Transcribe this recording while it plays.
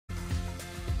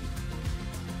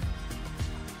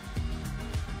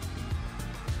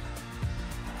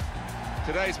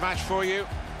Today's match for you,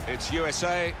 it's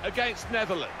USA against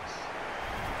Netherlands.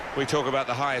 We talk about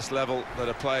the highest level that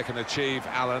a player can achieve.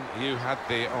 Alan, you had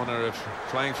the honour of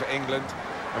playing for England,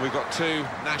 and we've got two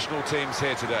national teams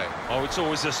here today. Oh, it's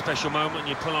always a special moment.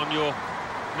 You pull on your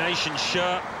nation's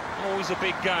shirt, always a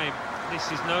big game.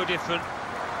 This is no different.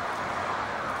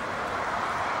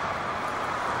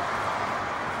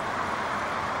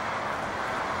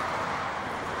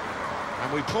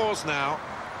 And we pause now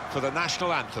for the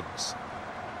national anthems.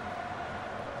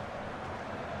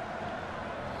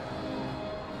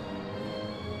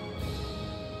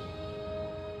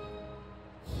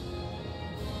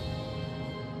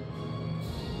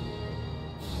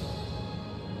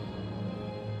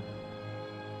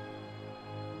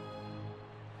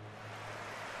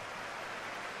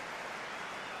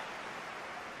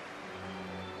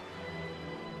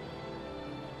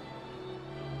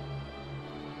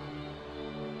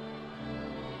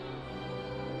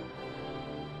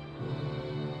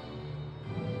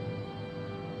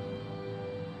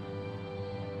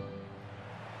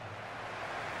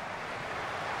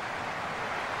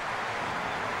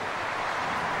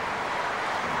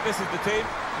 This is the team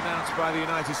announced by the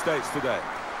United States today.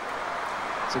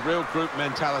 It's a real group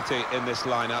mentality in this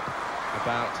lineup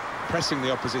about pressing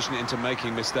the opposition into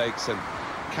making mistakes and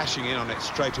cashing in on it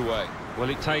straight away. Well,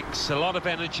 it takes a lot of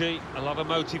energy, a lot of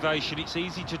motivation. It's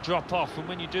easy to drop off, and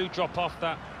when you do drop off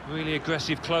that really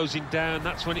aggressive closing down,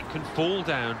 that's when it can fall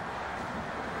down.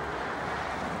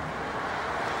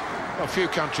 Well, few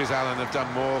countries, Alan, have done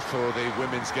more for the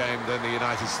women's game than the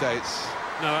United States.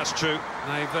 No, that's true.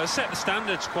 They've set the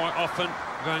standards quite often,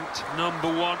 ranked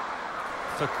 #1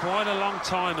 for quite a long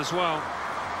time as well.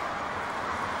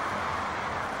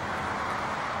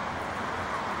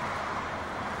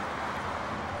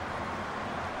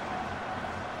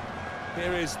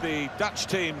 Here is the Dutch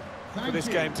team for this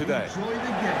game today.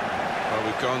 Well,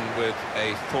 we've gone with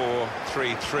a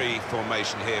 4-3-3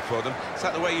 formation here for them. Is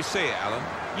that the way you see it, Alan?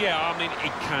 Yeah, I mean,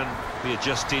 it can be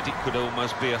adjusted. It could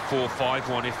almost be a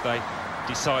 4-5-1 if they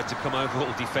decide to come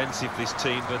overall defensive, this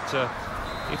team, but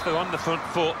if they're on the front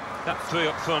foot, that three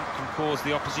up front can cause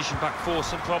the opposition back four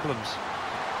some problems.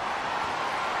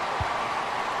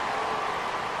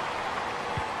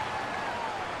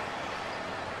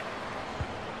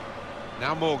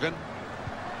 Now Morgan.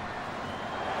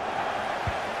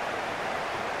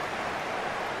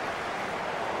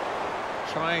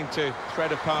 Trying to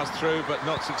thread a pass through, but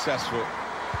not successful.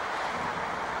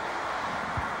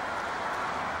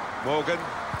 Morgan,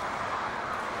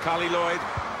 Carly Lloyd,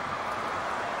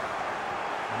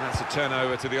 and that's a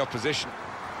turnover to the opposition.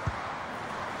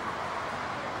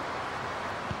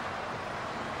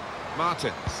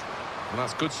 Martins, and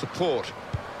that's good support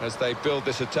as they build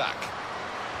this attack.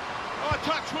 Oh, a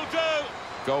touch will do!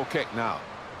 Goal kick now.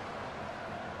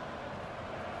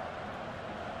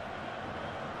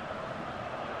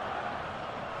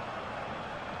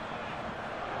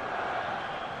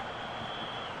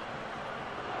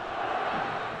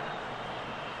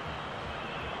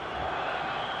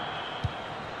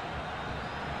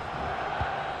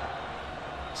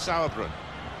 Sauerbrunn.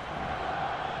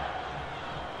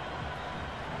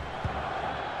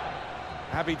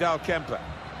 Abidal Kemper.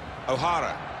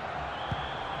 O'Hara.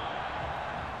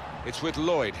 It's with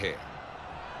Lloyd here.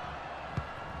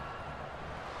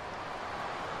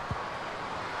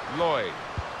 Lloyd.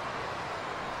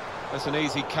 That's an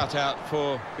easy cutout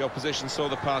for the opposition, saw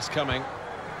the pass coming.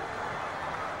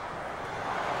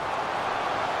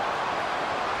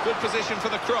 Good position for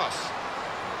the cross.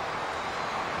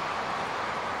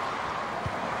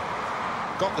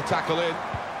 Got the tackle in.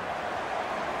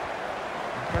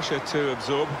 Pressure to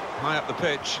absorb, high up the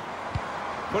pitch.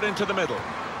 Put into the middle.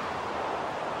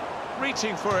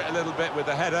 Reaching for it a little bit with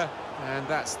the header, and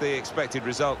that's the expected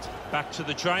result. Back to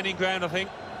the training ground, I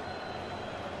think.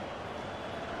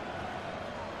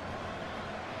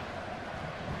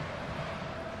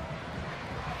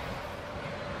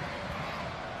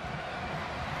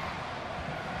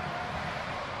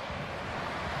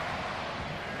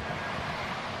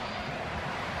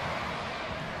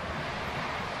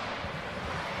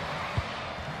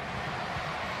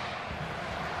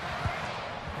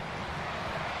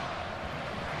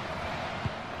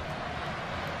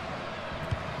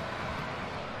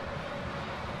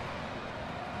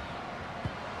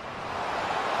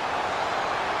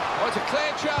 Oh, it's a clear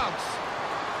chance.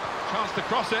 Chance to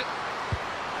cross it.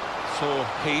 Saw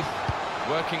Heath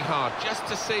working hard just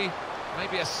to see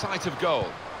maybe a sight of goal.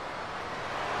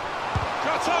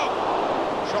 Cut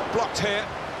off! Shot blocked here.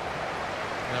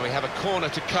 Now we have a corner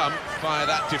to come via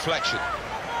that deflection.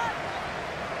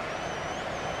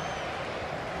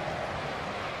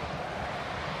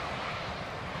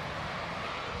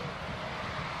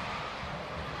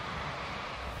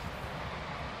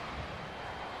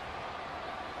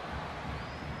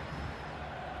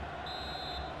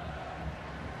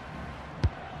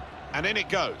 And in it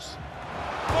goes.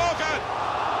 Morgan!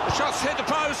 The shot's hit the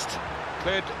post.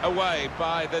 Cleared away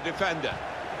by the defender.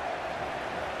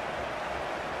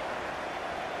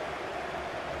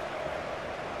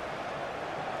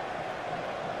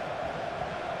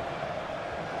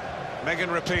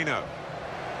 Megan Rapinoe.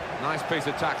 Nice piece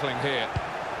of tackling here.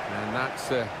 And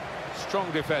that's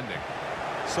strong defending.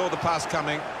 Saw the pass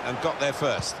coming and got there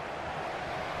first.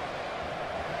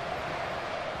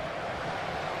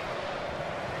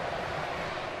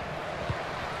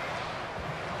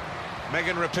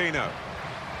 Megan Rapinoe.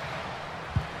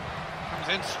 Comes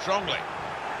in strongly.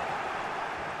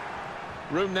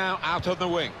 Room now out on the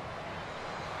wing.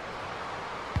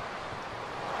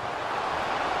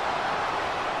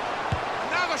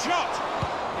 Now the shot!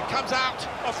 It comes out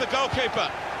off the goalkeeper.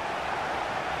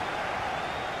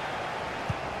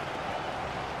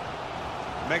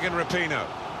 Megan Rapinoe.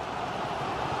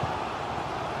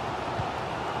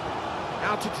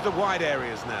 Out into the wide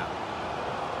areas now.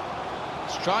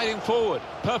 Striding forward,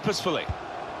 purposefully.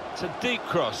 It's a deep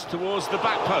cross towards the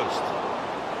back post.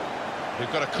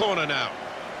 We've got a corner now.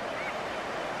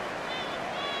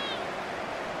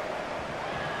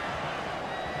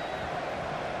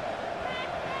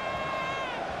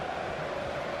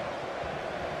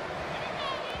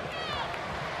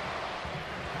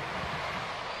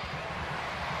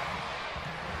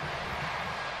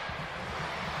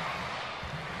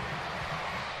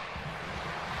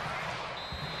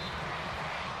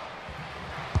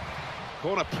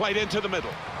 Corner played into the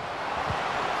middle.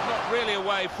 Not really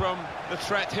away from the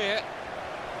threat here.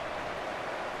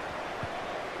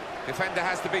 Defender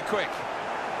has to be quick.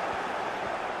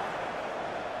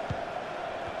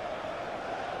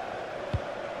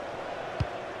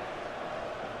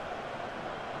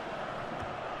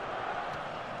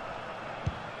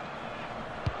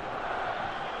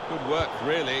 Good work,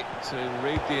 really, to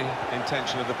read the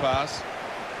intention of the pass.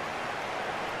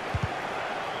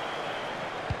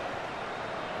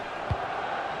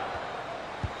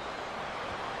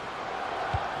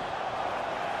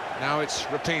 Now it's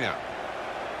Rapinoe.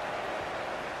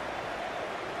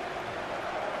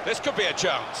 This could be a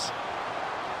chance.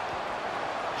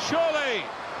 Surely!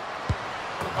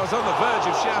 I was on the verge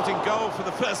of shouting goal for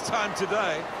the first time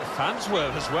today. The fans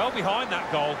were as well behind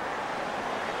that goal.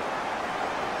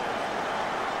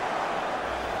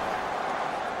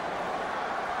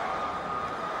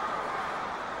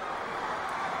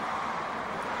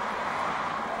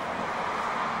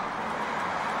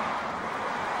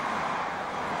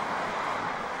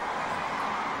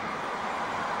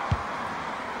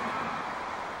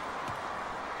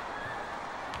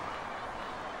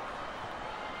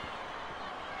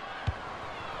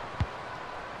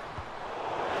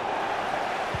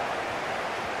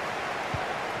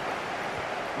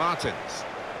 Martins.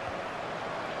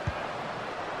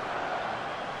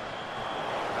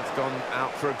 That's gone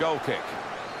out for a goal kick.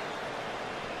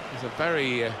 It was a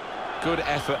very good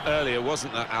effort earlier,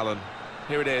 wasn't there, Alan?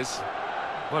 Here it is.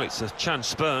 Well, it's a chance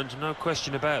spurned, no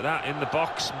question about that. In the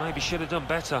box, maybe should have done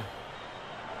better.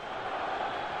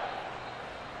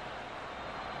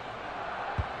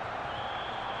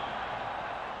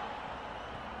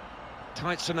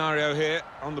 Tight scenario here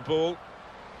on the ball.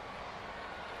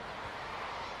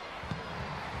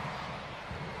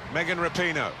 Megan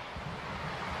Rapinoe.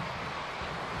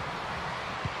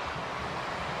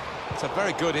 It's a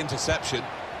very good interception.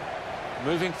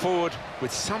 Moving forward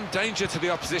with some danger to the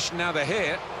opposition now they're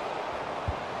here.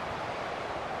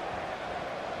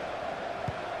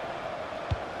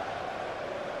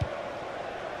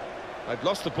 They've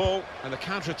lost the ball and the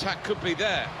counter-attack could be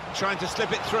there, trying to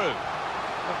slip it through.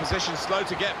 Opposition slow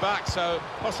to get back, so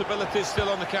possibilities still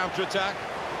on the counter-attack.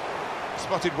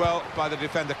 Spotted well by the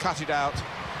defender, cut it out.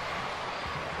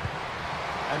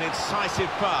 An incisive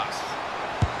pass.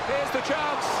 Here's the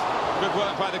chance. Good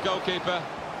work by the goalkeeper.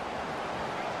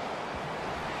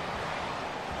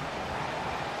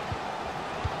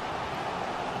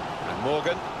 And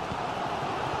Morgan.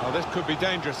 Oh, this could be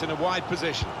dangerous in a wide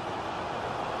position.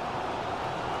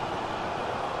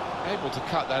 Able to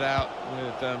cut that out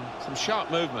with some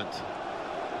sharp movement.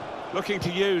 Looking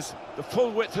to use the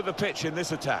full width of the pitch in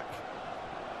this attack.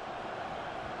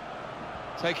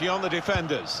 Taking on the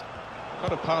defenders. Got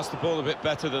to pass the ball a bit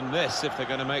better than this if they're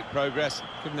going to make progress,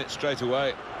 giving it straight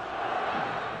away.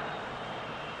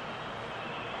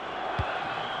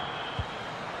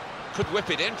 Could whip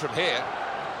it in from here.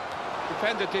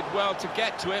 Defender did well to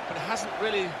get to it, but hasn't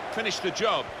really finished the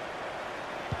job.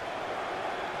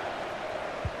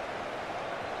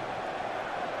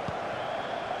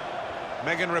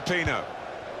 Megan Rapinoe.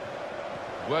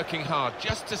 Working hard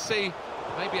just to see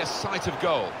maybe a sight of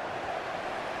goal.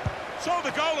 Saw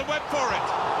the goal and went for it.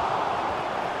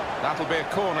 That'll be a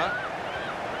corner.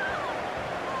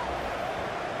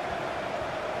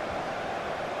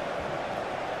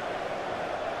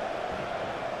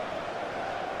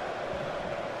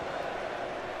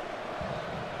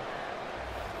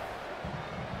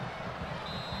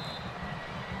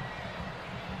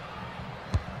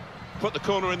 Put the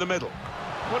corner in the middle.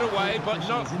 Put away, but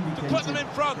not to put them in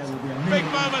front. Big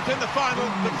moment in the final,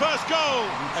 the first goal.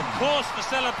 Of course, the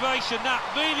celebration, that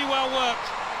really well worked.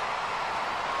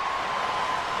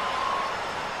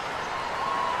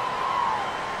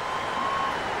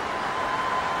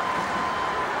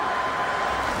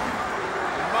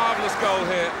 Marvellous goal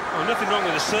here. Oh, nothing wrong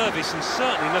with the service, and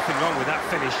certainly nothing wrong with that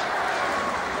finish.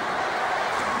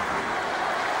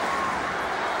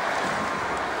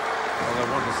 Well,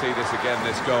 I want to see this again,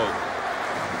 this goal.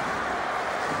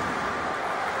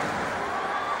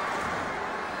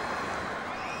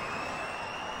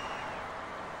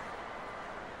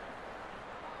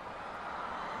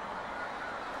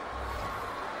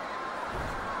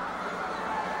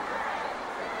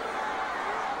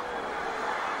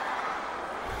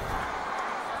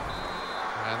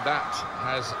 And that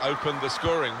has opened the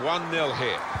scoring, 1-0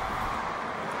 here.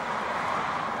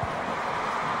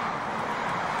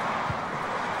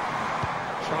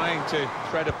 Trying to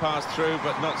thread a pass through,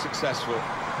 but not successful.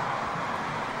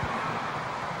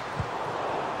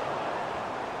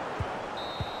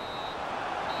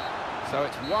 So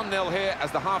it's 1-0 here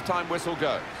as the half-time whistle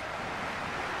goes.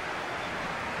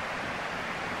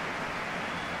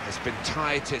 It's been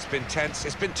tight, it's been tense,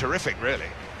 it's been terrific, really.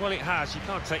 Well, it has. You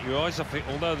can't take your eyes off it.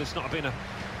 Although there's not been a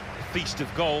feast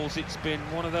of goals, it's been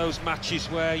one of those matches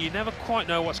where you never quite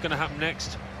know what's going to happen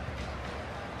next.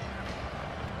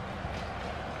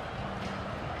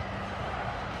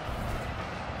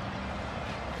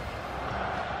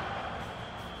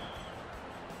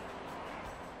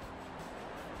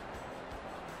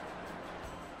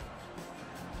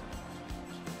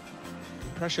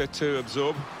 Pressure to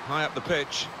absorb, high up the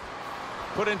pitch.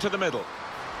 Put into the middle.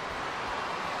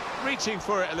 Reaching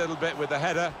for it a little bit with the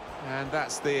header, and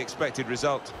that's the expected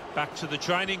result. Back to the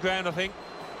training ground, I think.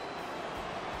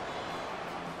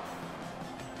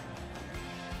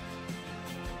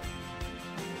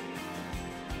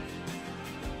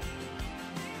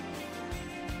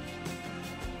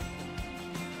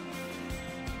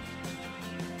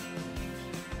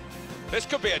 This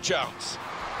could be a chance.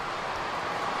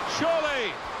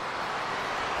 Surely!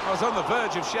 I was on the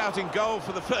verge of shouting goal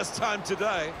for the first time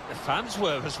today. The fans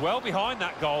were as well behind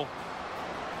that goal.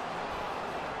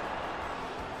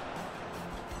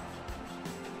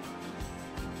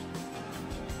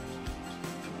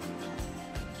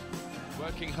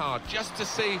 Working hard just to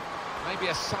see maybe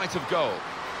a sight of goal.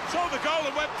 Saw the goal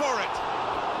and went for it.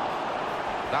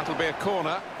 That'll be a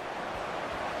corner.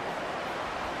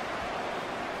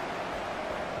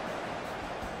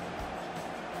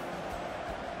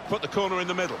 Put the corner in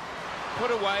the middle.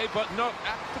 Put away, but not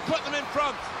to put them in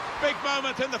front. Big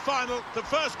moment in the final, the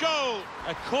first goal.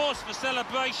 Of course, the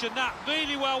celebration, that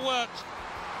really well worked.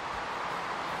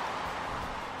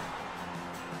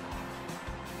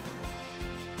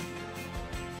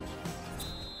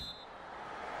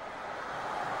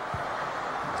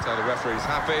 So the referee's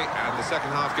happy, and the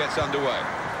second half gets underway.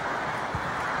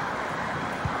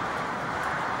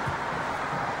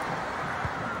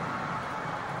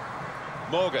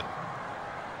 Morgan.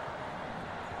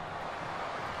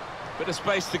 Bit of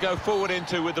space to go forward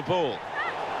into with the ball.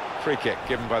 Free kick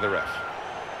given by the ref.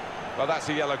 Well, that's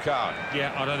a yellow card.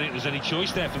 Yeah, I don't think there's any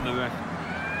choice there from the ref.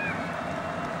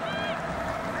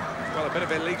 Well, a bit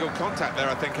of illegal contact there,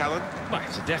 I think, Alan. Well,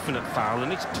 it's a definite foul,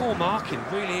 and it's poor marking,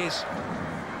 really is.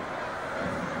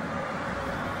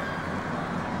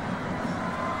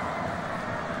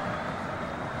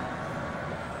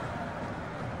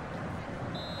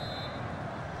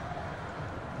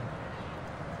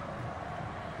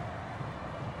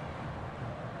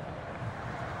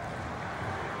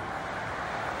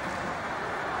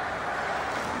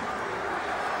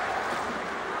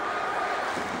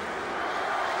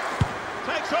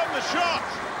 Takes on the shot.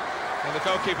 And the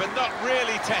goalkeeper not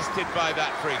really tested by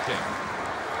that free kick.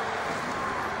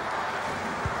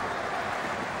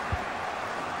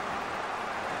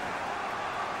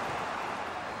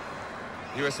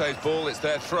 USA's ball, it's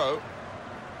their throw.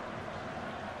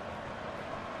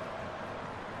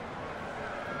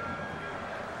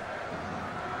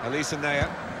 Elisa Naya.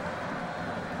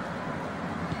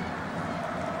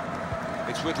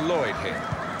 It's with Lloyd here.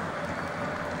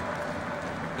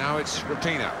 Now it's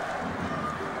Rapinoe.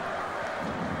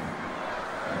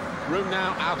 Room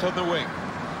now out on the wing.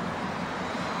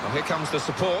 Well, here comes the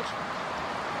support.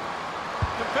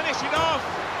 To finish it off.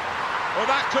 Well,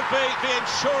 that could be the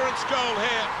insurance goal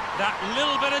here. That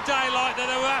little bit of daylight that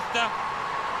they were after.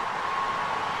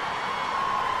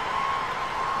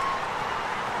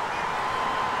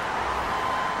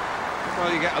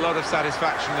 Well, you get a lot of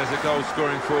satisfaction as a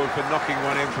goal-scoring forward for knocking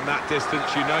one in from that distance.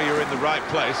 You know you're in the right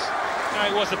place. No,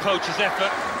 it was the poacher's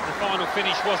effort. The final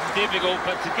finish wasn't difficult,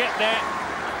 but to get there,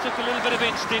 it took a little bit of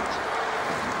instinct.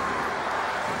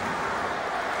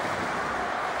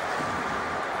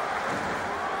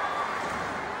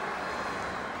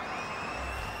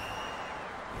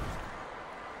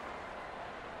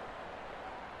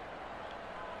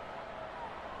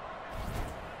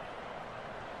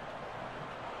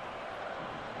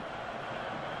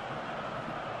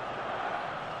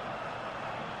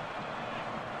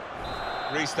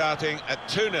 Restarting at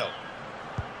 2-0.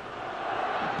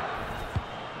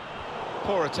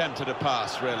 Poor attempt at a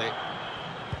pass, really.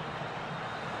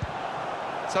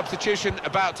 Substitution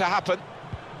about to happen.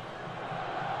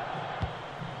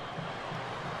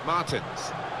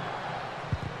 Martins.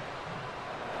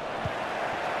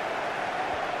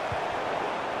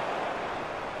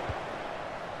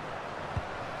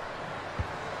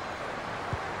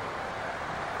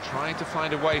 Trying to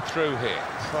find a way through here,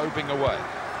 probing away.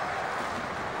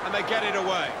 And they get it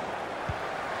away.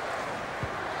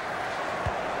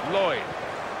 Lloyd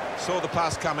saw the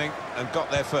pass coming and got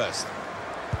there first.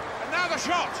 And now the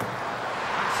shot!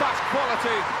 And such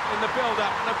quality in the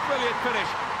build-up and a brilliant finish.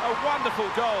 A wonderful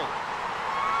goal.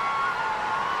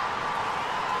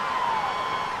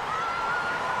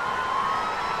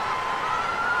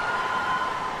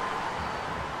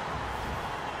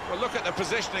 Well, look at the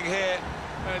positioning here.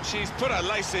 And she's put her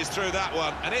laces through that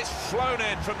one. And it's flown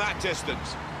in from that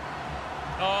distance.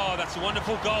 Oh, that's a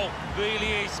wonderful goal.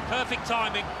 Really is. Perfect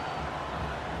timing.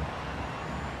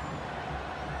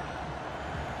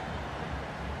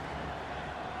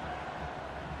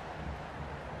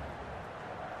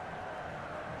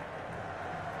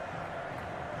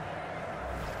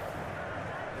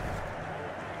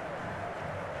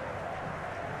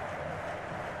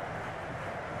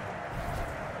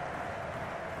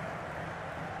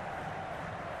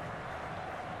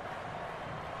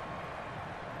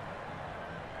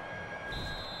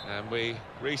 And we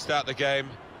restart the game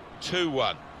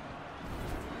 2-1.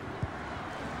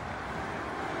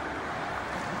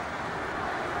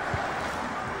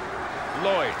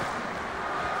 Lloyd.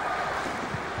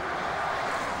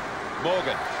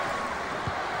 Morgan.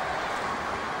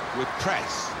 With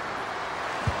press.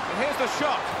 And here's the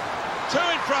shot. Two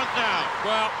in front now.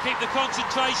 Well, keep the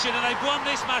concentration, and they've won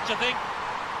this match, I think.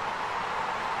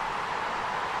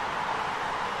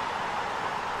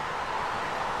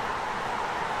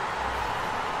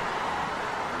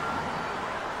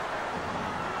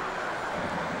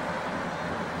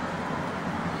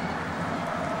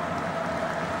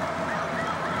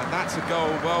 That's a goal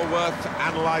well worth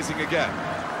analysing again.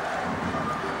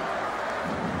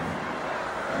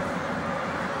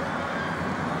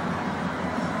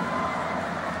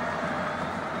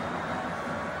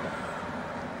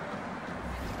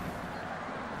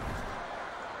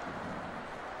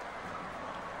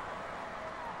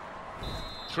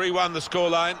 (3-1) the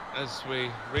scoreline as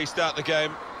we restart the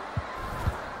game.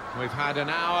 We've had an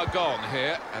hour gone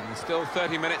here and still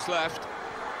 30 minutes left.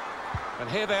 And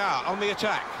here they are on the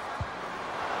attack.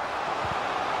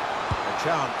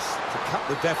 Chance to cut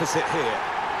the deficit here.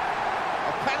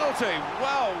 A penalty.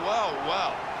 Well, well,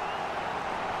 well.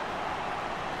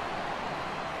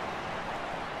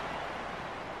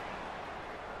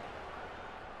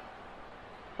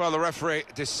 Well, the referee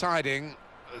deciding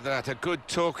that a good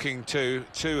talking to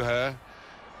her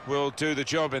will do the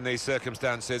job in these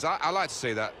circumstances. I like to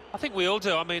see that. I think we all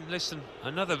do. I mean, listen,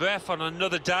 another ref on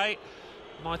another day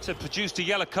might have produced a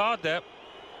yellow card there.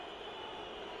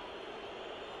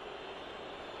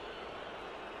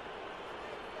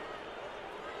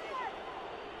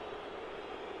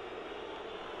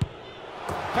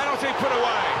 Penalty put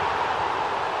away.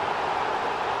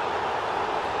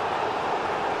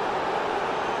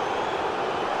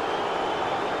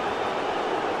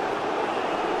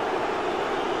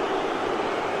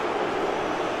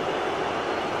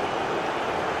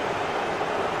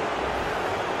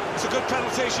 It's a good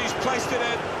penalty, she's placed it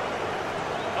in.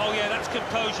 Oh yeah, that's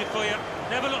composure for you.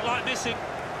 Never looked like missing.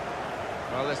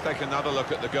 Well, let's take another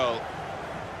look at the goal.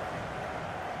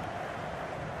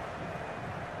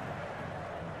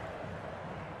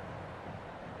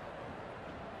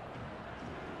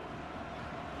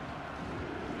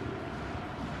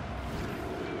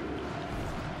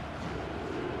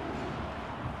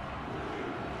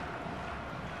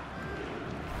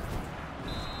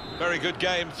 Very good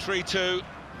game, 3-2.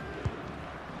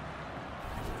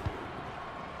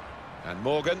 And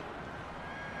Morgan.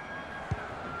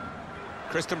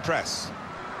 Christian Press.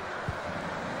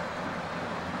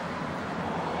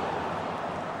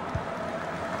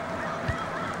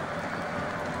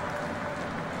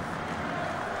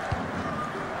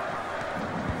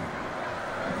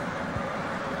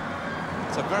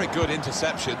 It's a very good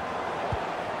interception.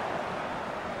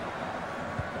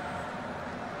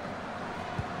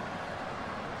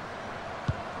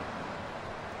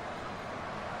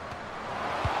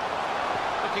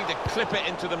 Looking to clip it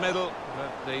into the middle,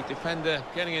 but the defender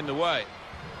getting in the way.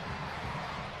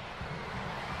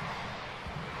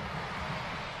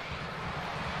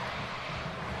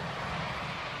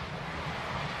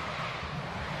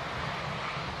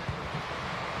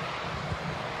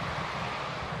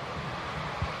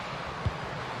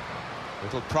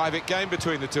 Little private game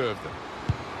between the two of them.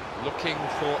 Looking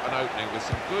for an opening with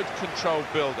some good controlled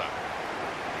build-up.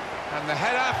 And the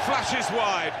header flashes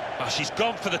wide. Oh, she's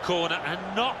gone for the corner and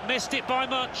not missed it by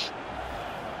much.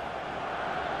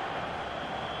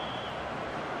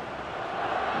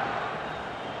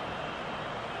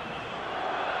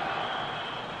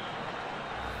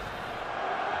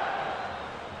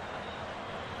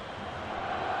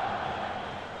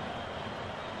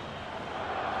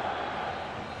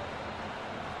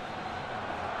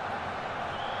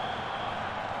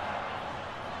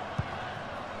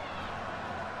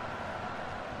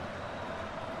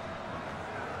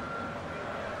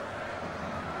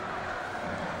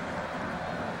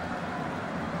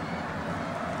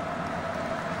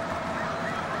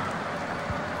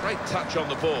 Great touch on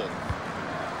the ball.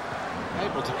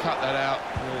 Able to cut that out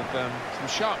with some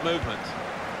sharp movement.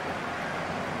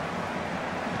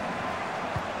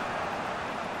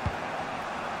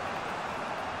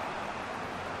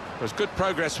 There's good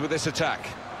progress with this attack.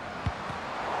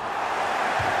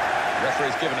 The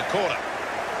referee's given a corner.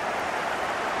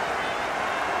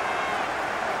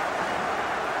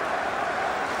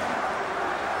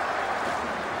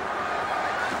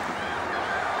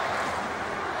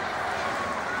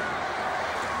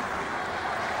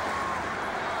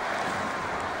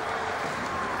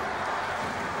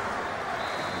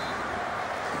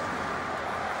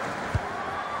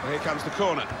 Here comes the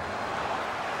corner.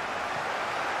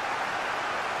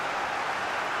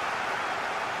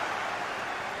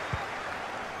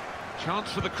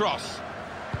 Chance for the cross.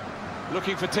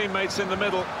 Looking for teammates in the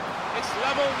middle. It's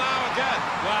level now again.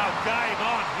 Wow, game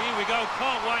on. Here we go.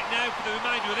 Can't wait now for the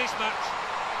remainder of this match.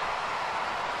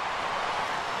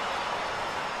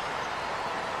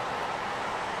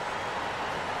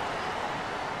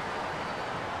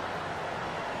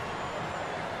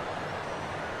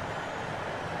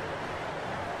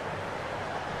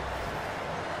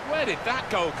 Where did that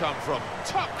goal come from?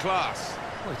 Top class.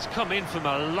 Well, it's come in from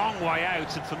a long way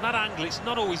out, and from that angle, it's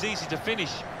not always easy to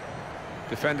finish.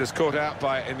 Defenders caught out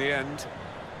by it in the end.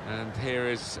 And here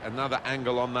is another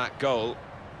angle on that goal.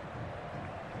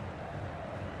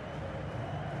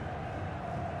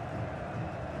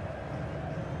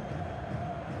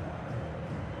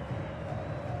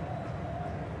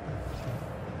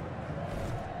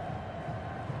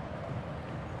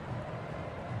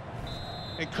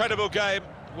 Incredible game.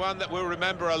 One that we'll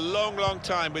remember a long, long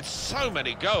time with so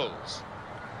many goals.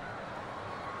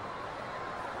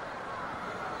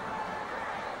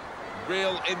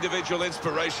 Real individual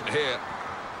inspiration here.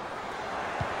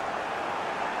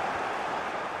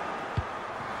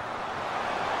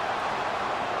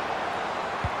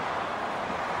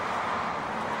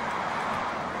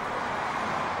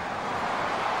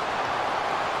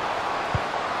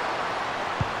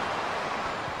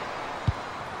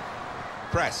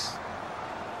 Press.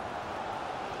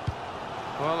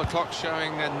 Well, the clock's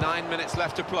showing 9 minutes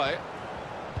left to play.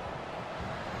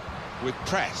 With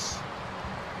Press.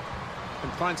 Can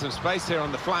find some space here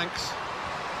on the flanks.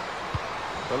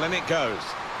 Well, in it goes.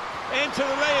 Into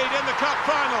the lead in the cup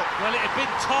final. Well, it had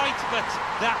been tight, but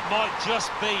that might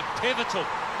just be pivotal.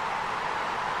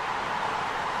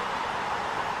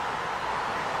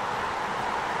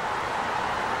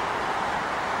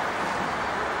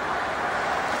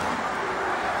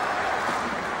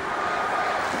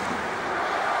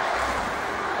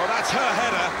 That's her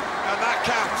header, and that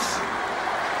counts.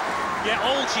 Yeah,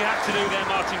 all she had to do there,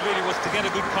 Martin, really was to get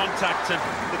a good contact, and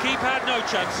the keeper had no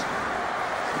chance.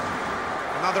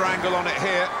 Another angle on it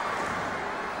here.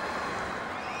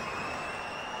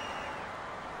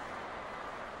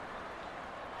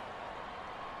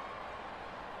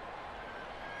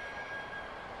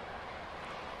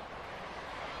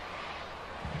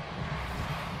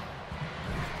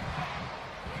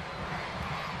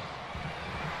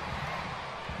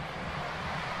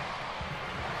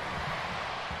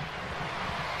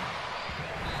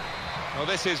 Well,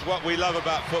 this is what we love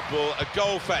about football, a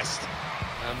goal fest.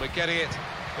 And we're getting it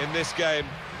in this game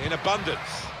in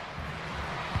abundance.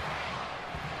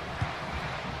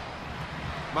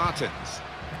 Martins.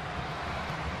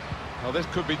 Well, this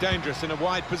could be dangerous in a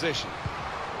wide position.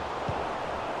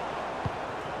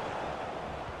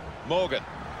 Morgan.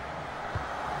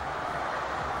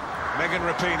 Megan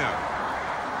Rapinoe.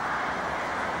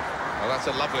 Well, that's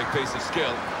a lovely piece of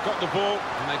skill. Got the ball,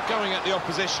 and they're going at the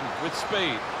opposition with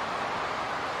speed.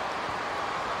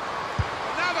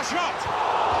 Now the shot!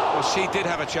 Well, she did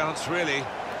have a chance, really,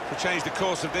 to change the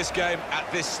course of this game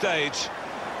at this stage.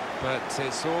 But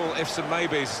it's all ifs and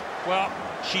maybes. Well,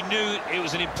 she knew it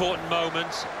was an important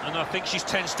moment, and I think she's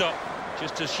tensed up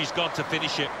just as she's gone to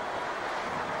finish it.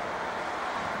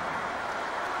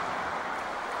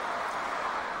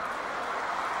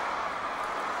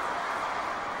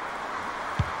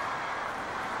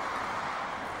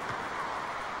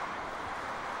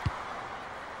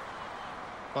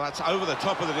 Well, that's over the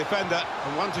top of the defender,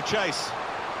 and one to chase.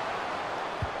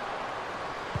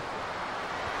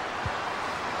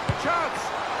 A chance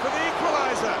for the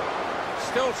equaliser.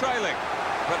 Still trailing,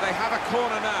 but they have a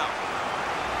corner now.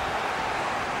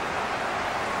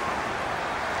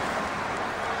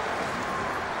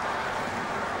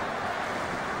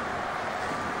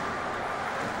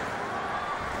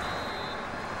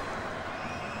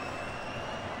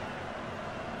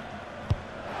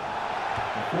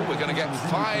 We're going to get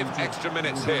 5 extra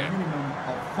minutes here. Minimum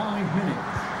of 5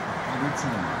 minutes.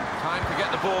 Time to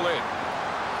get the ball in.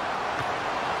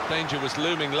 Danger was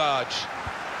looming large,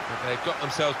 but they've got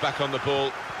themselves back on the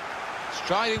ball,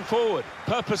 striding forward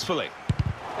purposefully.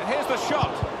 And here's the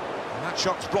shot. And that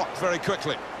shot's blocked very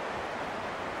quickly.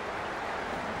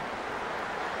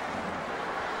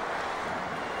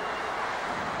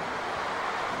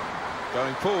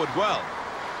 Going forward well.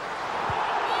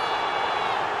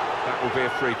 That will be a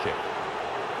free kick.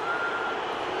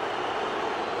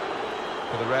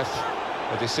 For the ref,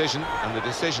 a decision, and the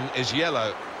decision is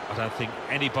yellow. I don't think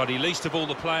anybody, least of all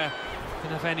the player, can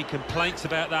have any complaints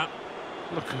about that.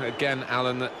 Look again,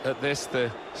 Alan, at this,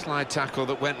 the slide tackle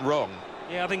that went wrong.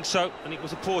 Yeah, I think so, and it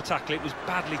was a poor tackle. It was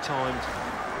badly timed.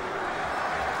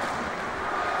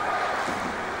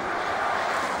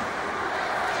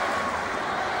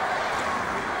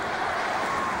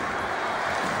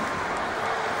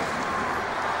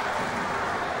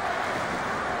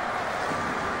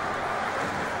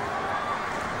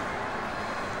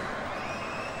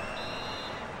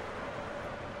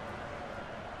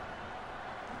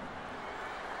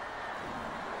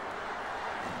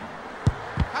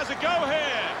 Has a go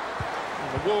here. And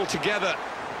the wall together,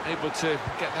 able to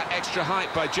get that extra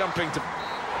height by jumping to...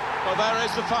 Well, there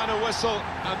is the final whistle,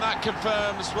 and that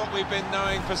confirms what we've been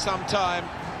knowing for some time,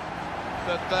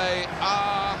 that they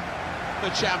are the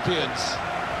champions.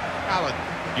 Alan.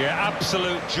 Yeah,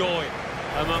 absolute joy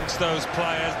amongst those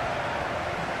players.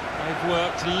 They've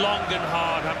worked long and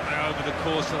hard, haven't they, over the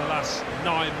course of the last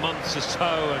 9 months or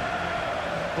so, and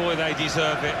boy, they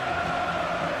deserve it.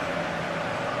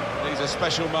 These are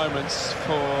special moments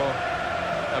for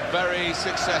a very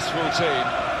successful team.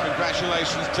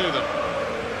 Congratulations to them.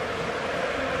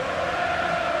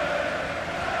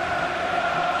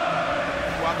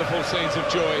 Wonderful scenes of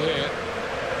joy here.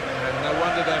 And no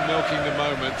wonder they're milking the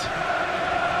moment.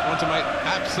 Want to make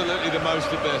absolutely the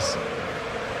most of this.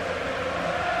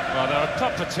 Well, they're a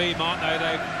proper team, aren't they?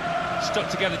 They've stuck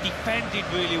together, defended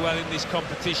really well in this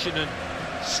competition and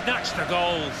snatched the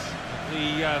goals at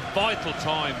the vital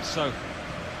times, so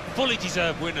fully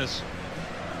deserved winners.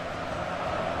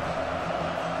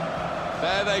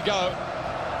 There they go.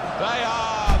 They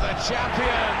are the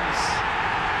champions.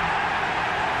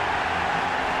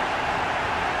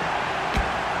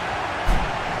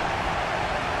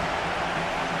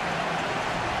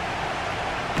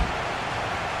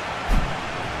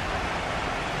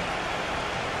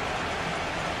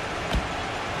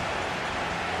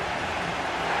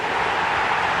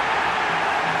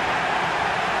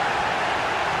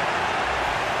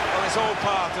 It's all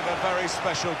part of a very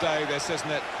special day, this,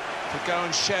 isn't it? To go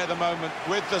and share the moment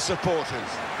with the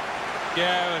supporters.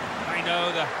 Yeah, and I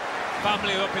know the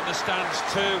family are up in the stands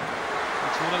too.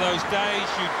 It's one of those days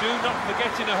you do not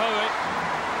forget in a hurry.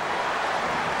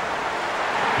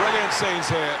 Brilliant scenes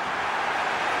here.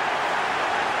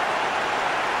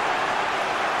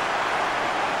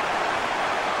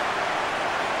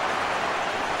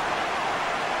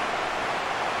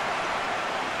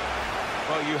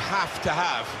 Well, you have to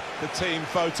have the team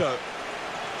photo.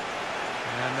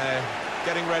 And they're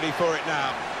getting ready for it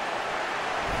now.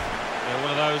 Yeah,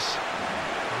 one of those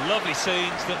lovely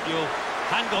scenes that you'll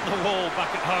hang on the wall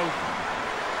back at home.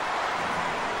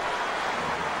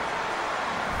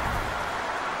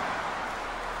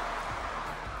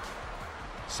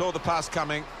 saw the pass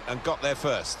coming and got there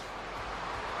first.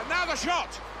 And now the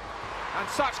shot! And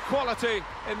such quality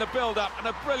in the build-up and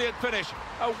a brilliant finish.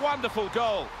 A wonderful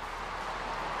goal.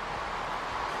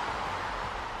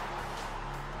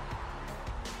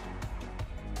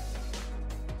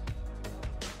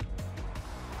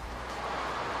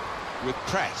 With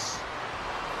press.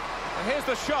 And here's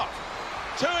the shot.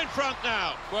 Two in front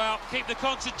now. Well, keep the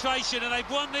concentration, and they've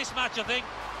won this match, I think.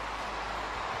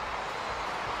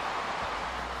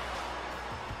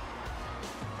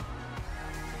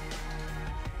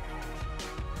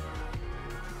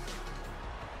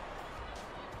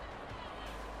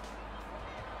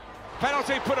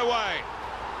 Penalty put away.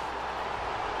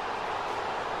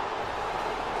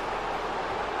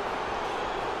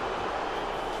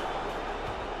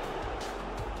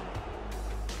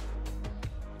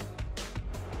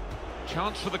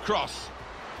 Chance for the cross.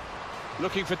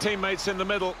 Looking for teammates in the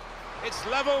middle. It's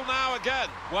level now again.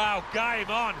 Wow, game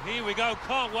on. Here we go.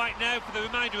 Can't wait now for the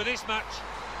remainder of this match.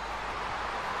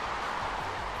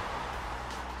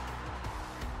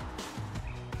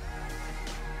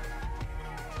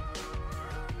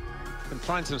 Can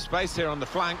find some space here on the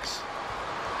flanks.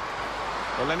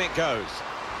 Well, then it goes.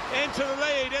 Into the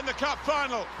lead in the cup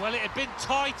final. Well, it had been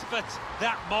tight, but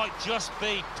that might just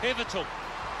be pivotal.